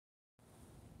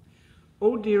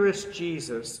O dearest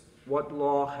Jesus, what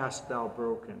law hast thou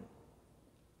broken?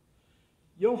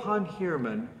 Johann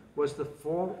Heermann was the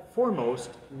foremost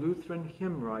Lutheran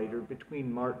hymn writer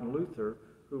between Martin Luther,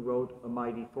 who wrote A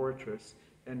Mighty Fortress,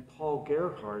 and Paul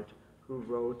Gerhardt, who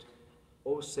wrote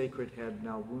O Sacred Head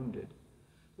Now Wounded.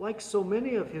 Like so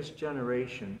many of his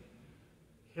generation,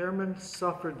 Heermann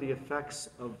suffered the effects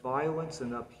of violence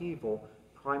and upheaval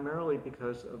primarily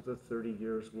because of the 30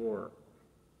 Years' War.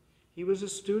 He was a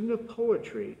student of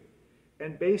poetry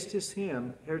and based his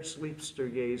hymn,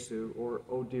 Herzliebster Jesu, or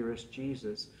O Dearest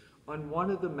Jesus, on one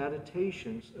of the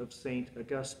meditations of St.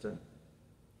 Augustine.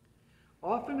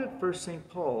 Often at First St.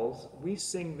 Paul's, we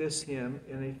sing this hymn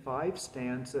in a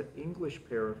 5-stanza English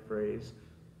paraphrase,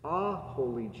 Ah,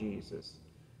 Holy Jesus.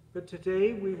 But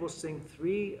today we will sing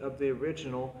 3 of the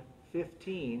original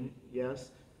 15,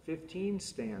 yes, 15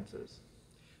 stanzas.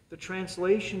 The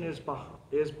translation is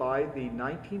by the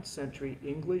 19th century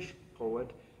English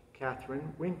poet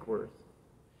Catherine Winkworth.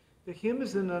 The hymn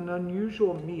is in an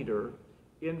unusual meter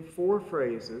in 4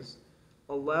 phrases,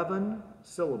 11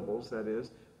 syllables, that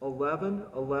is, 11,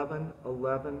 11,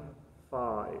 11,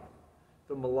 5.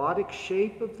 The melodic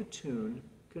shape of the tune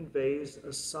conveys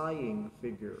a sighing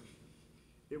figure.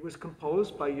 It was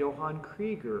composed by Johann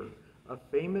Krieger, a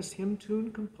famous hymn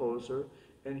tune composer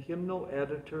and hymnal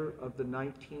editor of the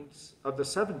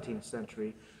 17th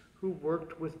century, who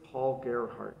worked with Paul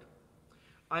Gerhardt.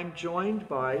 I'm joined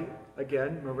by,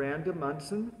 again, Miranda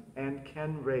Munson and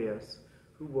Ken Reyes,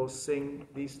 who will sing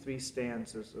these 3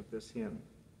 stanzas of this hymn.